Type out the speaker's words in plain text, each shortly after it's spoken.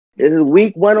This is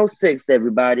week 106,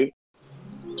 everybody.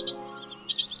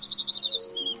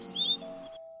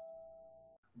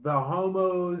 The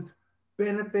Homo's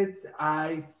Benefits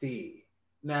I See.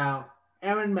 Now,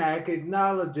 Aaron Mack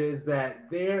acknowledges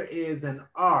that there is an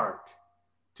art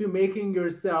to making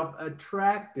yourself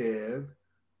attractive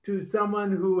to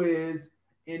someone who is,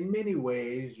 in many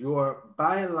ways, your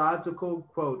biological,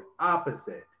 quote,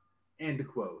 opposite, end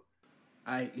quote.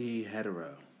 i.e.,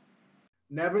 hetero.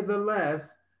 Nevertheless,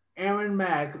 Aaron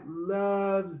Mack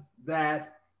loves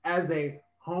that as a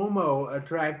homo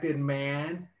attracted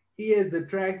man, he is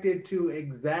attracted to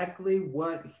exactly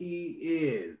what he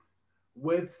is,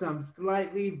 with some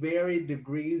slightly varied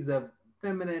degrees of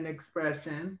feminine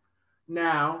expression.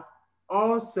 Now,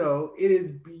 also, it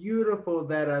is beautiful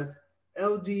that us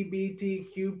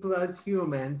LGBTQ plus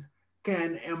humans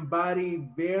can embody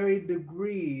varied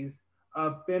degrees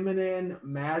of feminine,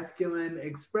 masculine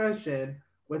expression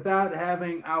without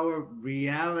having our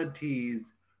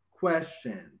realities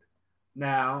questioned.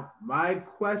 Now, my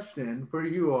question for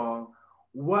you all,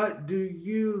 what do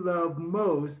you love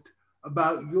most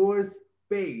about your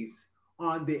space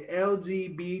on the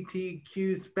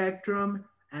LGBTQ spectrum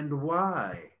and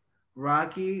why?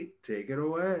 Rocky, take it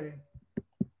away.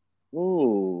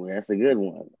 Ooh, that's a good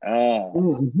one.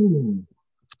 Mm-hmm.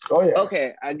 Oh yeah.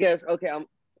 Okay, I guess. Okay, I'm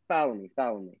follow me.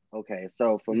 Okay,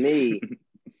 so for me,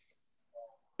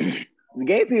 the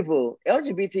gay people,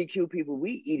 LGBTQ people,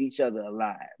 we eat each other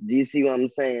alive. Do you see what I'm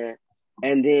saying?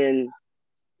 And then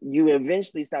you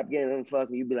eventually stop getting them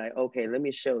fucking. You be like, okay, let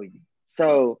me show you.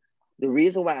 So the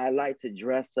reason why I like to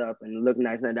dress up and look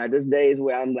nice now, there's days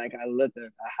where I'm like, I look a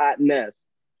hot mess,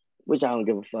 which I don't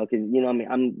give a fuck. Cause you know what I mean?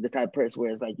 I'm the type of person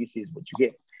where it's like, you see is what you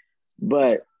get.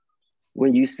 But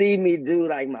when you see me do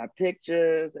like my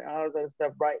pictures and all that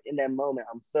stuff, right in that moment,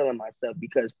 I'm feeling myself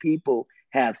because people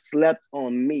have slept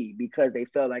on me because they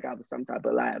felt like I was some type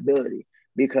of liability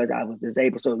because I was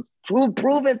disabled. So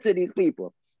proving to these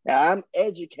people that I'm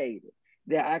educated,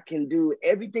 that I can do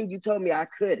everything you told me I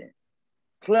couldn't,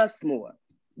 plus more.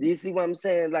 Do you see what I'm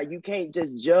saying? Like, you can't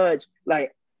just judge,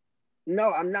 like,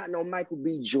 no, I'm not no Michael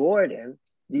B. Jordan.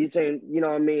 Do you say, you know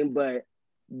what I mean? But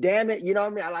damn it, you know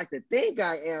what I mean? I like to think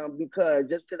I am because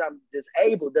just because I'm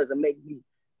disabled doesn't make me,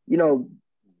 you know,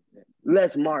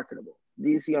 less marketable. Do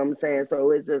you see what I'm saying?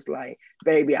 So it's just like,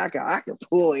 baby, I can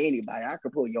pull anybody. I can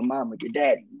pull your mama, your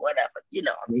daddy, whatever. You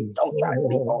know what I mean? Don't try to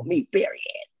sleep on me, period.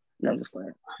 No, I'm just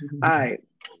playing. All right.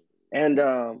 And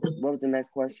what was the next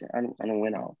question? I don't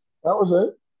went off. That was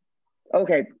it.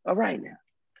 Okay. All right now.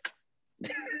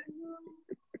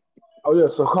 Oh yeah.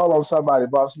 So call on somebody,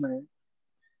 boss man.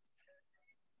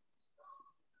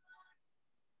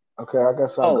 Okay, I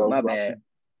guess I'll Oh, go. my bad.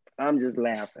 I'm just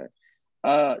laughing.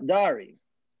 Dari,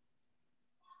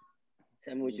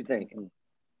 tell me what you're thinking.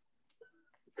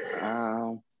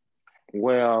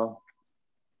 Well,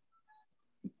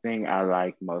 the thing I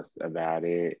like most about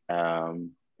it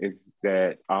is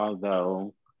that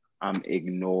although I'm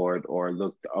ignored or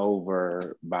looked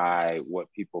over by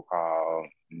what people call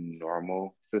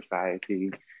normal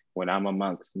society, when I'm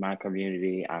amongst my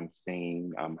community, I'm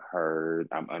seen, I'm heard,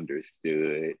 I'm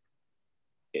understood.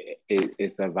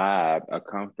 It's a vibe, a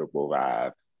comfortable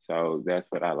vibe. So that's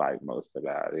what I like most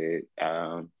about it.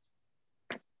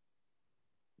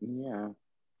 Yeah.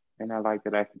 And I like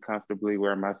that I can comfortably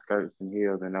wear my skirts and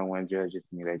heels and no one judges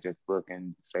me. They just look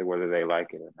and say whether they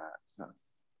like it or not. So,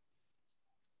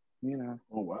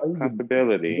 Oh wow,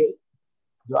 comfortability.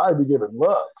 I be giving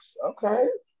looks. Okay.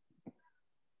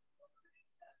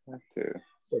 That too.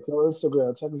 Check your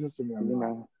Instagram. Check his Instagram. You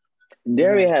know.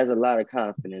 Derry has a lot of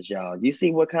confidence, y'all. You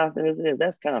see what confidence is?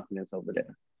 That's confidence over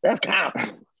there. That's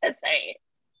confidence. That's saying.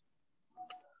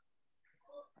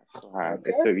 Wow,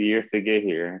 it took years to get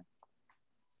here.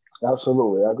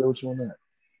 Absolutely, I agree with you on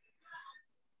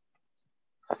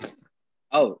that.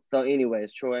 Oh, so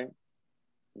anyways, Troy,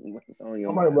 what's on your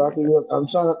All right, mind? Rocky. I'm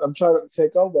trying to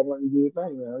take over. I'm letting you do your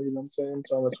thing now. You know what I'm saying? I'm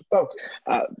trying to focus.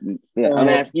 I'm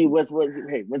asking you what's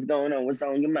going on? What's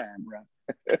on your mind, bro?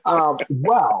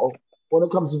 Well, when it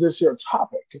comes to this here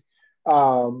topic,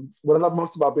 what I love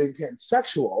most about being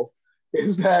pansexual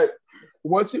is that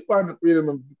once you find the freedom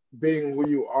of being who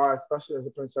you are, especially as a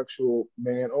pansexual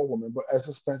man or woman, but as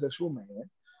a pansexual man,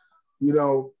 you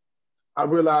know, I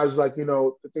realize like,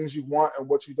 the things you want and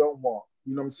what you don't want.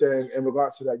 You know what I'm saying? In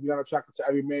regards to that, you're not attracted to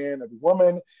every man, every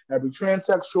woman, every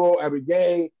transsexual, every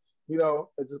gay.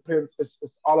 It depends.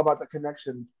 It's all about the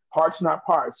connection. Parts, not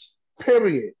parts.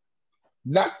 Period.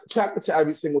 Not attracted to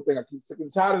every single thing. I keep sick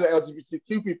and tired of the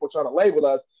LGBTQ people trying to label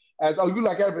us as, oh, you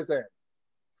like everything.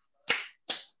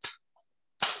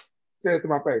 Say it to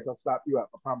my face. I'll slap you up.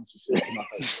 I promise you. Say it to my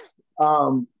face.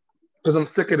 Because I'm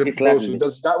sick of the He's slapping bullshit. me.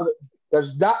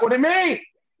 That's not what it means.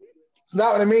 It's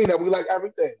not what it means that we like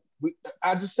everything.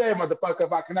 I just say, motherfucker,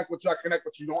 if I connect with you, I connect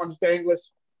with you. You don't understand English?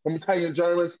 Let me tell you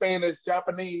German, Spanish,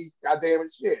 Japanese, goddamn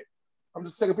it, shit. I'm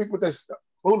just sick of people with this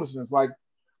foolishness. Like,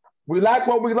 we like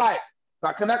what we like. If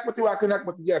I connect with you, I connect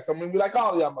with you. Yes, I mean, we like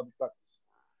all y'all motherfuckers.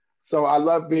 So I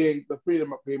love being the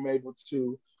freedom of being able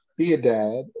to be a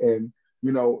dad and,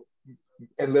 you know,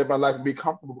 and live my life and be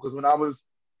comfortable. Because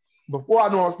before I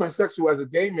knew I was pansexual as a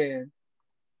gay man,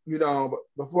 you know,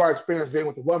 before I experienced being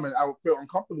with a woman, I would feel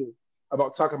uncomfortable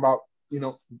about talking about, you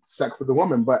know, sex with a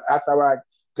woman. But after I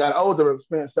got older and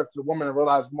experienced sex with a woman and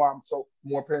realized I'm so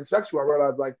more pansexual, I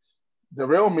realized like the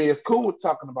real me is cool with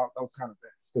talking about those kind of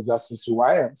things because that's just who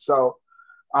I am. So,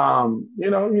 you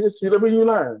know, you live and you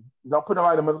learn. You don't put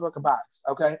nobody in a motherfucking box,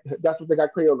 okay? That's what they got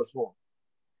Crayolas for.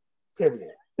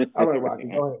 Period. All right, Rocky,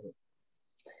 go ahead.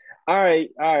 All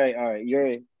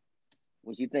right.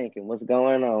 What you thinking? What's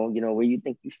going on? You know, where you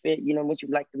think you fit? You know, what you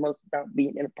like the most about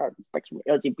being in a part of the spectrum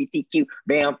of LGBTQ?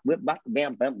 Bam, whip,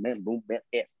 bam, bam, bam, boom, bam,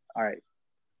 yeah. All right.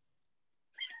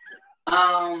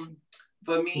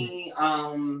 For me,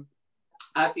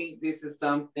 I think this is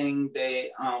something that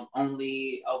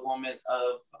only a woman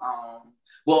of,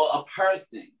 a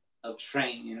person of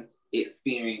trans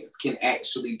experience can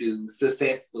actually do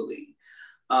successfully.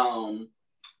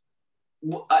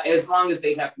 As long as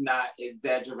they have not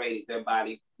exaggerated their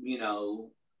body, you know,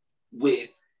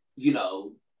 with, you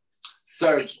know,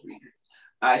 surgeries.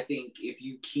 I think if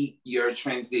you keep your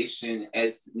transition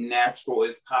as natural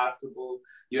as possible,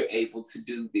 you're able to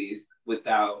do this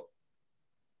without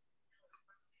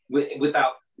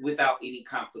any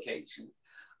complications.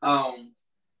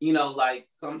 You know, like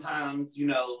sometimes, you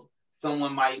know,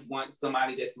 someone might want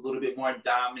somebody that's a little bit more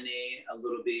dominant, a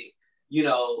little bit, you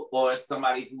know, or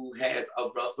somebody who has a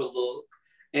rougher look,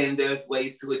 and there's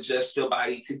ways to adjust your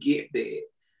body to get there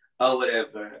or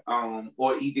whatever,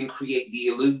 or even create the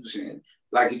illusion.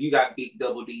 Like if you got big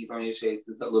double D's on your chest,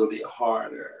 it's a little bit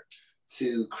harder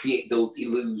to create those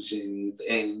illusions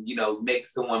and, you know, make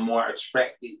someone more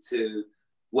attracted to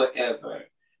whatever,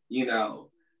 you know.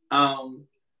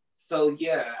 So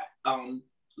yeah,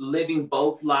 living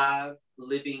both lives,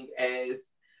 living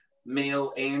as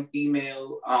male and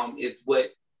female, is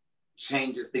what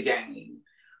changes the game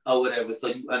or whatever. So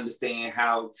you understand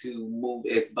how to move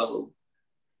as both.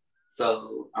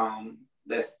 So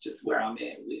that's just where I'm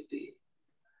at with it.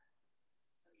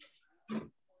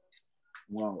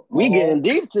 Well, we getting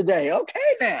deep today.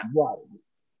 Okay now. Right.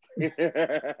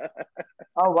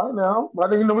 All right now. Well, I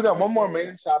think, you know, we got one more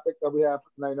main topic that we have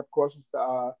tonight. Of course, it's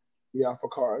the for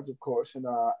cards, of course, and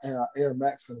Aaron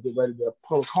Max going to get ready to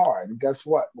pull a card. And guess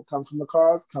what? What comes from the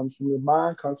cards comes from your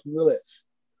mind, comes from your lips.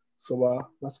 So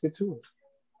let's get to it.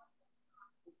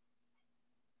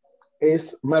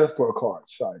 Ace metaphor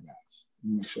cards. Sorry, guys.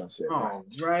 Make sure I say it right. All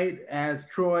right. As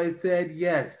Troy said,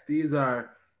 yes, these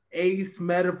are Ace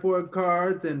metaphor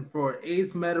cards. And for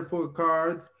Ace metaphor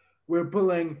cards, we're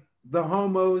pulling the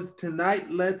Homos Tonight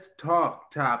Let's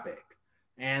Talk topic.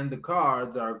 And the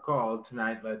cards are called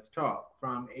Tonight Let's Talk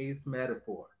from Ace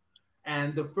Metaphor.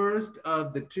 And the first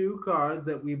of the two cards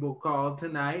that we will call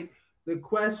tonight, the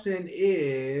question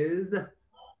is,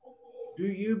 do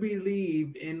you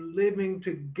believe in living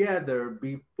together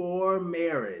before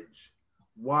marriage?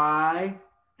 Why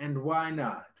and why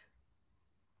not?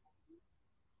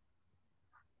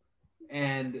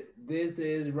 And this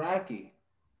is Rocky.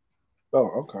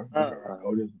 Oh, okay.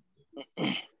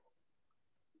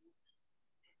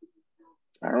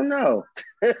 I don't know.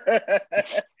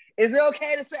 Is it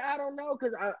okay to say I don't know?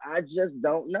 Because I just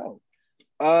don't know.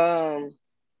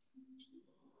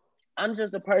 I'm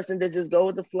just a person that just go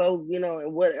with the flow, you know,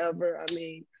 and whatever. I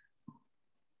mean,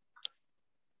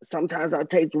 sometimes I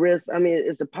take risks. I mean,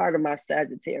 it's a part of my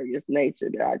Sagittarius nature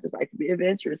that I just like to be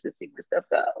adventurous and see where stuff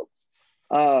goes.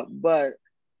 But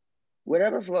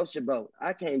whatever floats your boat,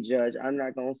 I can't judge. I'm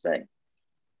not gonna say.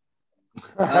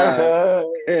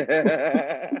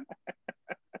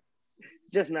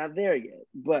 Just not there yet,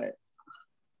 but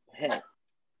hey,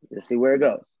 let's see where it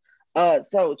goes.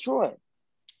 So Troy,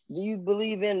 do you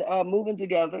believe in moving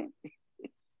together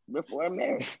before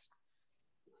marriage?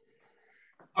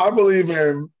 I believe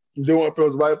in doing what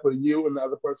feels right for you and the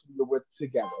other person you're with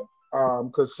together.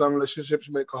 Because some relationships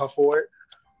may call for it,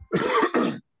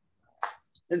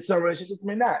 and some relationships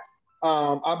may not.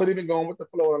 I believe in going with the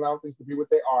flow and allowing things to be what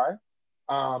they are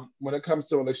when it comes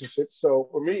to relationships. So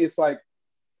for me, it's like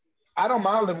I don't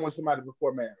mind living with somebody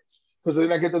before marriage because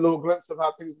then I get the little glimpse of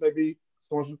how things may be.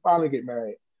 So once we finally get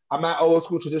married, I'm not old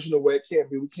school traditional way it can't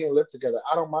be. We can't live together.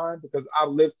 I don't mind because I've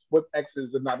lived with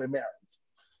exes and not been married.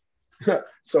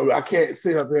 So I can't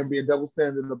sit up here and be a double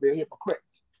standard or be a hypocrite.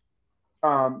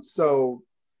 But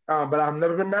I've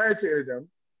never been married to any of them.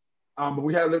 But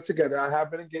we have lived together. I have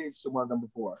been engaged to one of them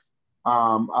before.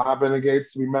 I have been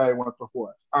engaged to be married once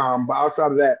before. But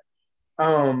outside of that,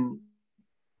 um,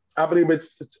 I believe it's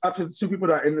up to the two people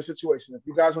that are in the situation. If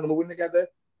you guys want to move in together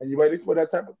and you're ready for that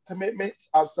type of commitment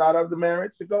outside of the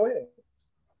marriage, then go ahead.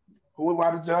 Who am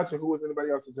I to judge, and who is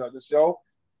anybody else to judge? It's your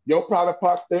private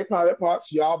parts, their private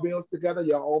parts, y'all bills together,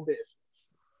 your own business.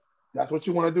 That's what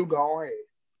you want to do. Go ahead.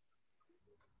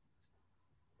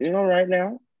 You know, right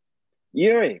now,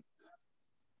 Yuri,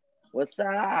 what's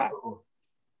up?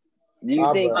 Do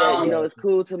you think that it's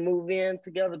cool to move in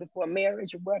together before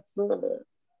marriage? What's up?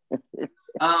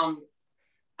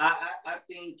 I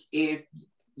think if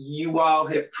you all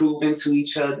have proven to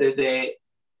each other that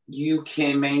you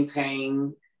can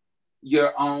maintain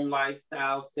your own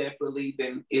lifestyle separately,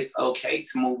 then it's okay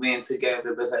to move in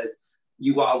together because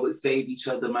you all would save each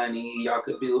other money. Y'all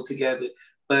could build together.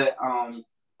 But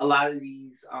a lot of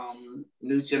these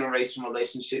new generation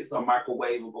relationships are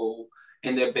microwavable,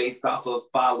 and they're based off of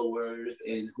followers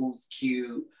and who's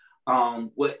cute,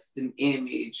 what's an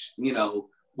image,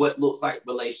 what looks like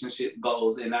relationship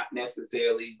goals, and not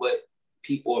necessarily what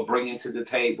people are bringing to the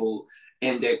table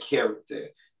and their character.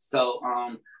 So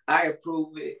I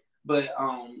approve it, but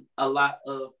a lot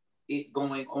of it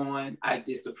going on, I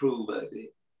disapprove of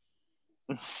it.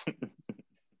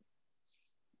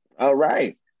 All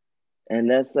right. And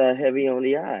that's heavy on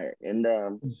the eye. And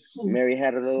Mary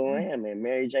Had a Little Lamb and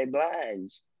Mary J.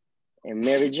 Blige and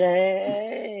Mary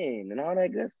Jane and all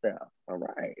that good stuff. All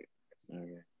right.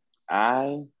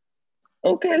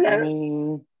 Okay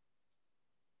now.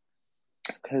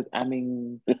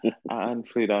 I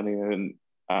honestly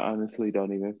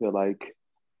don't even feel like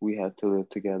we have to live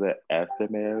together after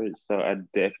marriage. So I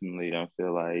definitely don't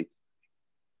feel like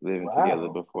living together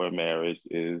before marriage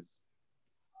is.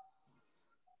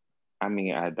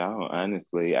 I don't,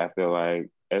 honestly. I feel like,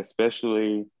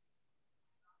 especially,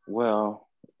 well,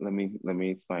 let me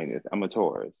explain this. I'm a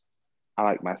Taurus. I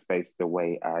like my space the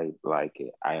way I like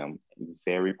it. I am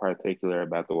very particular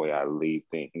about the way I leave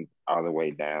things, all the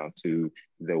way down to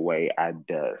the way I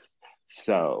dust.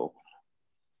 So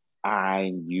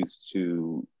I'm used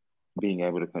to being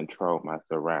able to control my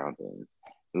surroundings.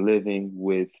 Living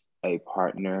with a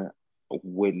partner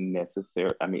wouldn't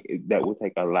necessarily, that would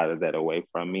take a lot of that away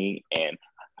from me. And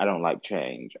I don't like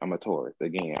change. I'm a Taurus.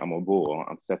 Again, I'm a bull.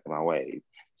 I'm stuck in my ways.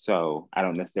 So I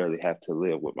don't necessarily have to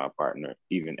live with my partner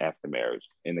even after marriage.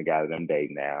 And the guy that I'm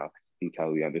dating now, he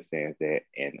totally understands that.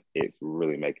 And it's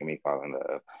really making me fall in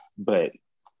love. But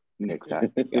next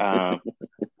time,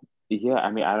 yeah,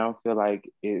 I don't feel like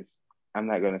I'm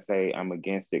not going to say I'm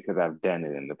against it because I've done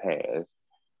it in the past.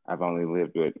 I've only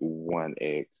lived with one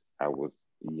ex. I was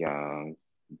young,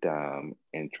 dumb,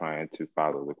 and trying to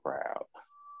follow the crowd.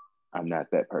 I'm not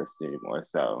that person anymore.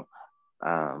 So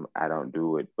I don't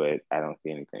do it, but I don't see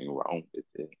anything wrong with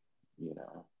it,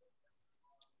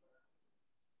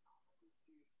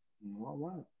 All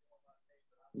right.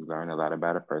 You learn a lot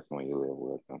about a person when you live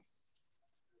with them.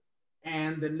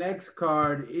 And the next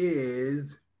card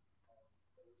is,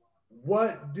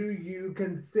 what do you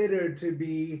consider to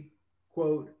be,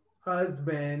 quote,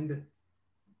 husband,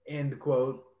 end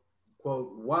quote,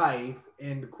 quote, wife,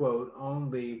 end quote,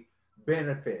 only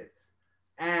benefits?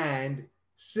 And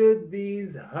should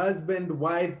these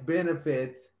husband-wife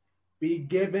benefits be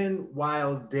given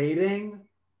while dating?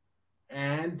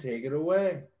 And take it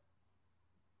away.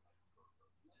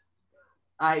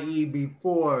 I.e.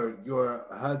 before your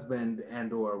husband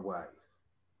and or wife.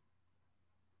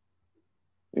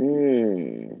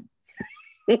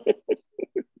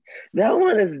 That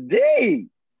one is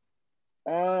deep.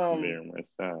 Very much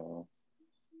so.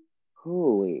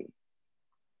 Hooey.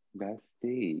 That's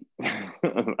deep.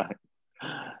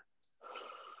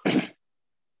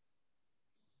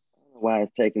 Why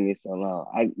it's taking me so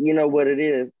long? You know what it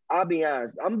is? I'll be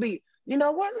honest. You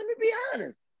know what? Let me be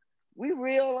honest. We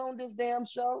real on this damn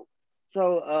show.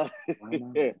 So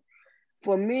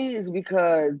for me, it's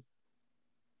because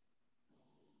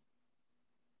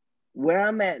where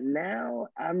I'm at now,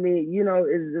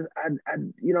 it's just,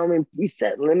 we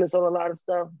set limits on a lot of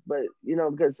stuff, but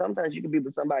because sometimes you can be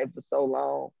with somebody for so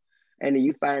long and then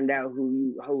you find out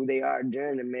who they are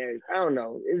during the marriage. I don't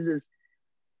know. It's just,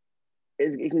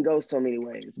 it can go so many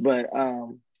ways, but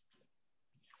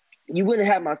you wouldn't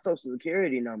have my social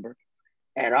security number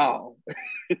at all.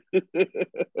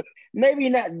 Maybe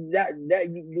not that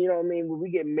when we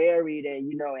get married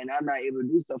and and I'm not able to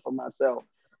do stuff for myself,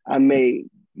 I may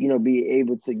be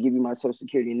able to give you my social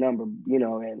security number,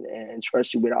 and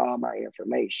trust you with all my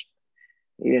information.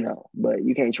 but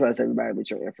you can't trust everybody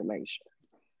with your information.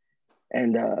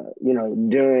 And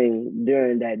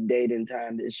during that dating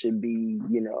time, it should be,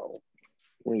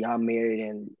 when y'all married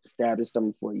and established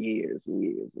them for years and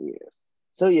years and years.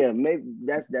 So yeah, maybe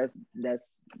that's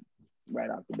right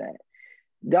off the bat.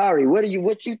 Dari,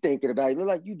 what you thinking about? You look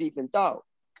like you deep in thought.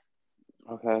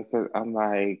 Okay, because I'm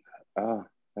like,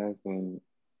 husband,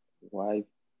 wife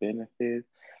benefits.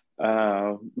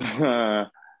 I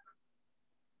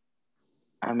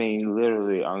mean,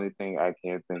 literally, only thing I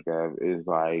can think of is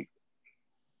like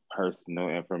personal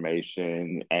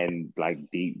information and like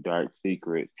deep dark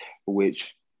secrets.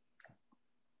 Which,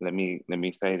 let me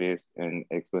say this in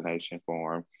explanation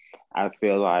form. I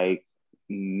feel like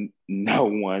no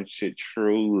one should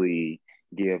truly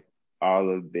give all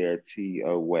of their tea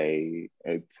away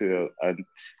until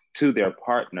to their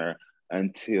partner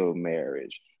until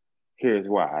marriage. Here's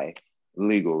why: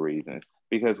 legal reasons.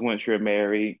 Because once you're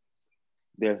married,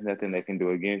 there's nothing they can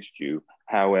do against you.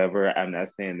 However, I'm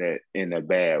not saying that in a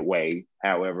bad way.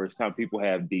 However, some people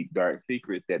have deep, dark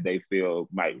secrets that they feel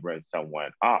might run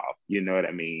someone off. You know what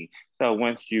I mean? So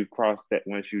once you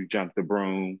jump the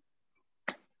broom,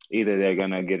 either they're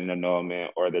going to get an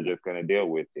annulment or they're just going to deal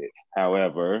with it.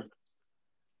 However,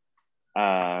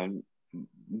 no,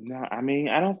 I mean,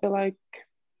 I don't feel like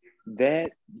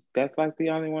that's like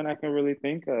the only one I can really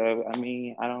think of. I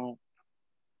mean,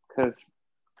 because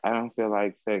I don't feel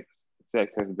like sex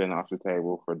has been off the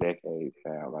table for decades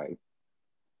now. Like,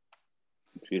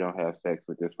 if you don't have sex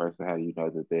with this person, how do you know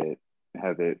that they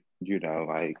have it,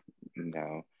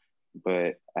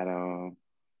 but I don't,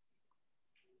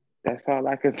 that's all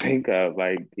I can think of,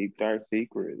 like deep dark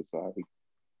secrets. Like,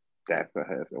 that's a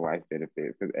husband wife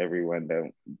benefit because everyone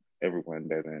doesn't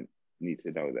need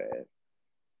to know that.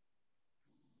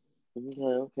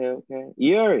 Okay.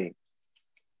 Yuri,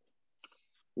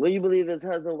 what do you believe is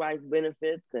husband wife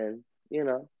benefits, and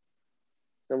so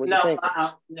what you think?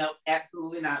 No,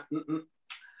 absolutely not.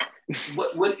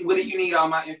 What do you need all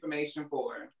my information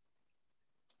for?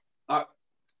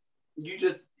 You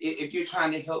just, if you're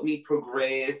trying to help me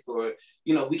progress, or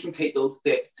we can take those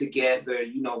steps together.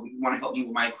 You want to help me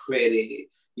with my credit.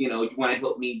 You want to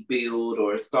help me build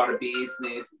or start a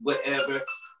business, whatever.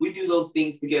 We do those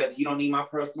things together. You don't need my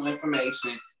personal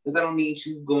information because I don't need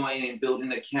you going and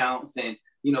building accounts and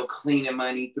cleaning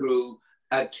money through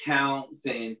accounts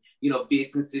and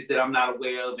businesses that I'm not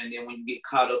aware of. And then when you get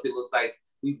caught up, it looks like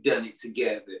we've done it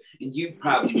together, and you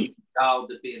probably need all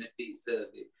the benefits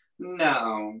of it.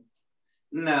 No.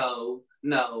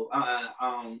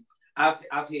 I've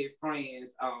had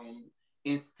friends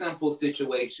in simple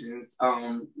situations,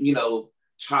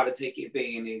 try to take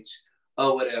advantage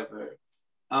or whatever,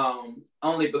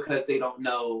 only because they don't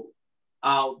know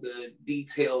all the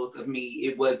details of me.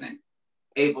 It wasn't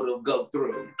able to go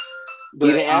through. But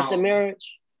even after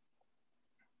marriage?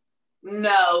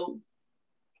 No.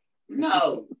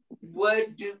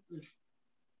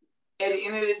 At the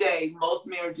end of the day, most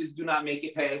marriages do not make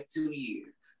it past 2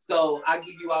 years. So I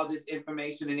give you all this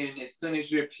information, and then as soon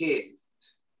as you're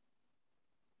pissed,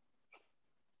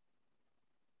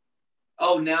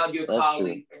 now you're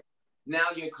calling. True. Now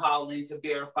you're calling to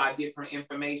verify different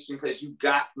information because you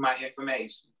got my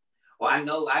information. Or I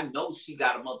know she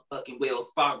got a motherfucking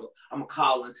Wells Fargo. I'm gonna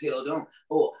call and tell them,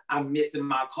 I'm missing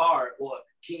my card, or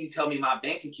can you tell me my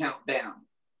bank account balance?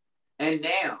 And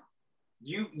now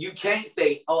you can't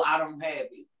say, I don't have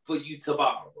it for you to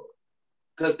borrow,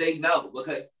 because they know,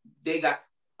 because they got,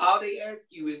 all they ask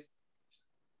you is,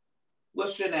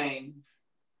 what's your name,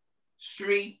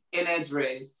 street and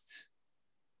address,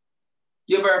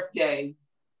 your birthday.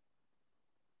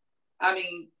 I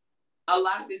mean, a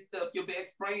lot of this stuff, your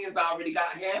best friends already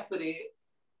got half of it.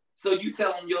 So you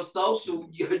tell them your social,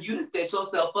 you done set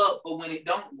yourself up for when it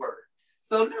don't work.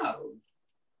 So no,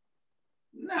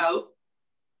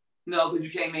 because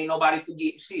you can't make nobody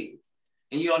forget shit.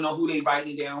 And you don't know who they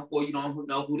writing it down for. You don't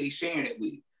know who they sharing it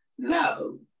with.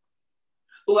 No.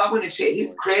 I want to check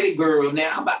his credit bureau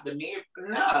now. I'm about to marry.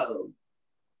 No.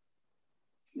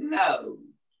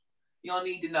 You don't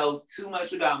need to know too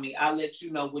much about me. I'll let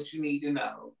you know what you need to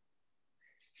know.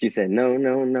 She said, no.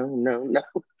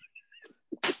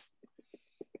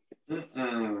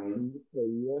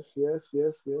 Yes.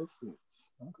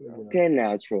 Okay,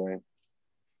 now, Troy.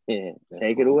 Yeah,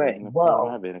 take it away. Well,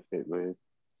 my benefit was,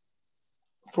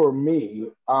 for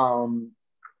me,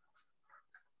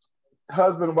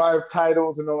 husband, wife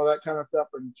titles and all that kind of stuff,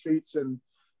 and treats and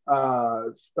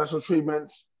special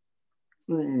treatments.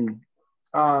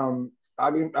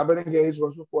 I've been engaged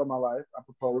once before in my life. I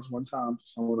proposed one time to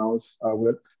someone I was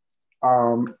with.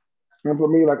 And for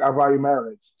me, like I value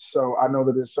marriage. So I know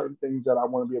that there's certain things that I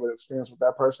want to be able to experience with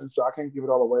that person. So I can't give it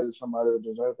all away to somebody that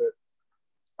deserves it.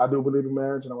 I do believe in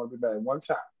marriage and I want to be married one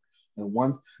time and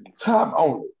one time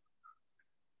only.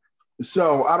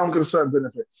 So I don't get certain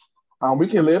benefits. We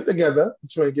can live together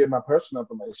to get my personal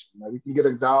information. Like we can get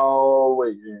a dog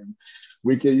and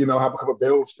we can, have a couple of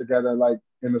bills together, like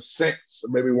in a sense,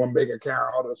 maybe one big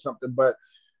account or something. But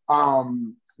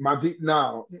my deep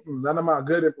no, none of my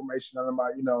good information, none of my,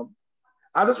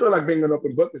 I just feel like being an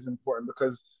open book is important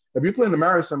because if you plan to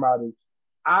marry somebody,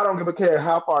 I don't give a care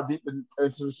how far deep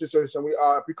into the situation we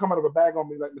are. If you come out of a bag on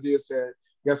me, like Medea said,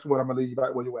 guess what? I'm gonna leave you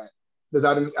right where you at because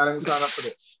I didn't sign up for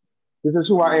this. This is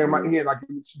who I am right here, and I give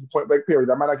it to the point blank period.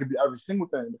 I might not give you every single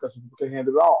thing because people can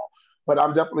handle it all, but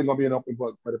I'm definitely gonna be an open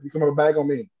book. But if you come out of a bag on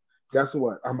me, guess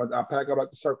what? I'll pack up like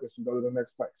the circus and go to the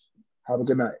next place. Have a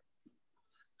good night.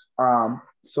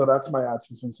 So that's my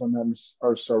attitude on that, Ms.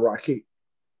 Ursa Rocky.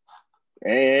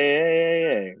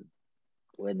 Hey.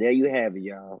 Well, there you have it,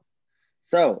 y'all.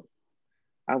 So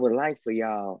I would like for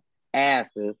y'all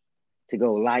asses to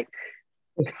go like,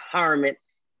 comment,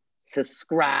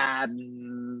 subscribe,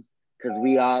 because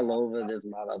we all over this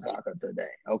motherfucker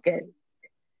today, okay?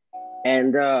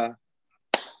 And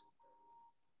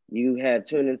you have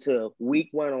tuned into week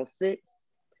 106,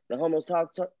 the Homos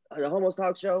Talk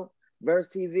Show, Verse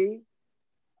TV.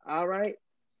 All right,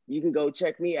 you can go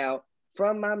check me out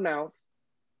from my mouth.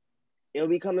 It'll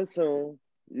be coming soon.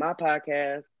 My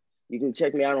podcast. You can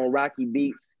check me out on Rocky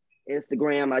Beats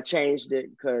Instagram. I changed it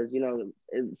because it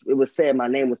was said my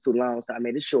name was too long, so I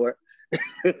made it short.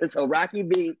 So Rocky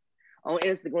Beats on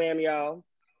Instagram, y'all.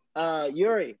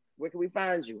 Yuri, where can we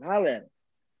find you? Holla at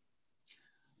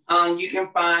us. You can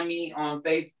find me on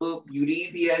Facebook,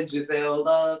 Eurydia Giselle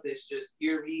Love. It's just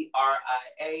Yuri,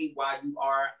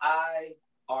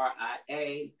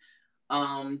 RIAYURIRIA.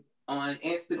 On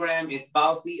Instagram, it's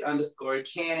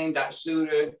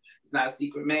bossy_cannon.shooter. It's not a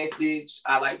secret message.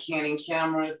 I like Canon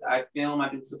cameras. I film, I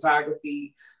do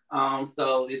photography.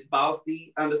 So it's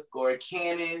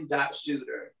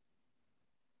bossy_cannon.shooter.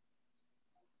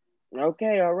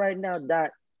 Okay, all right now,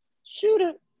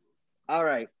 .shooter. All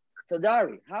right. So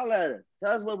Dari, holla at us.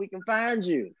 Tell us where we can find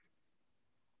you.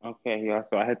 Okay, y'all.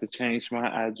 So I had to change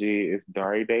my IG. It's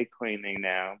Dari Day Cleaning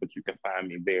now, but you can find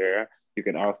me there. You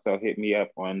can also hit me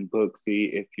up on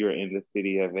Booksy if you're in the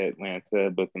city of Atlanta.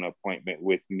 Book an appointment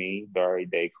with me, Dari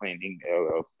Day Cleaning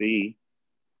LLC.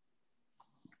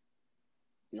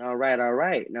 All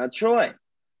right. Now, Troy,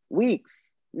 Weeks,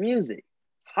 music,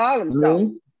 Harlem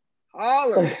song.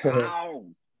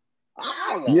 Harlem.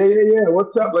 Yeah.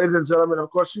 What's up, ladies and gentlemen? Of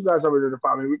course, you guys already know the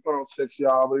family. Week 106,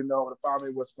 y'all already know the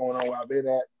family, what's going on, where I've been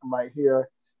at. I'm right here.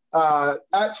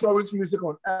 At Troy Weeks Music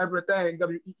on everything.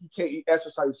 WEEKES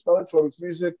is how you spell it. Troy Weeks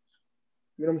Music.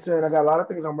 You know what I'm saying? I got a lot of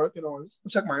things I'm working on.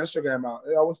 Check my Instagram out.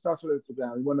 It always starts with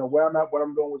Instagram. You want to know where I'm at, what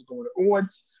I'm doing, what's going on.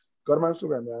 Go to my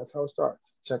Instagram, man. That's how it starts.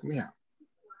 Check me out.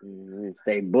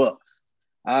 Stay booked.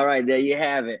 All right, there you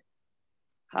have it.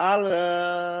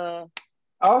 Holla.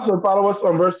 Also, follow us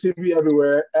on Verse TV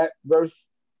everywhere at Verse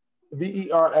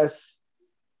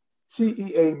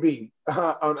VERSTEAB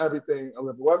on everything on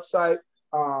the website.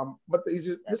 But the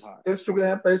easiest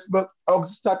Instagram, Facebook. Oh,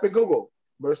 just type in Google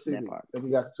Verse TV. Then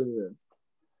you got to tune in.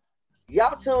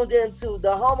 Y'all tuned into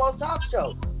the Homo Talk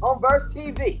Show on Verse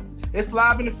TV. It's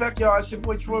live in effect, y'all. It's your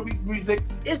boy Troy Weeks Music.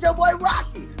 It's your boy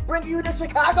Rocky, bringing you the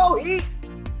Chicago Heat.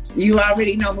 You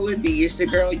already know who it be. It's your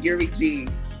girl Yuri G.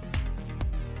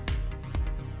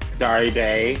 Dari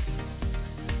Day.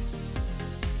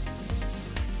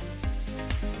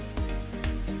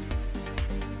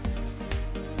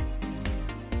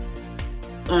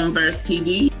 On Verse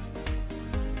TV.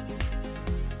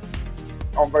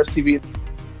 On Verse TV.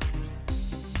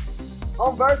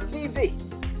 On Verse TV.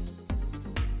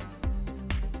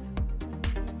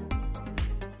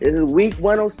 This is week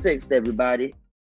 106, everybody.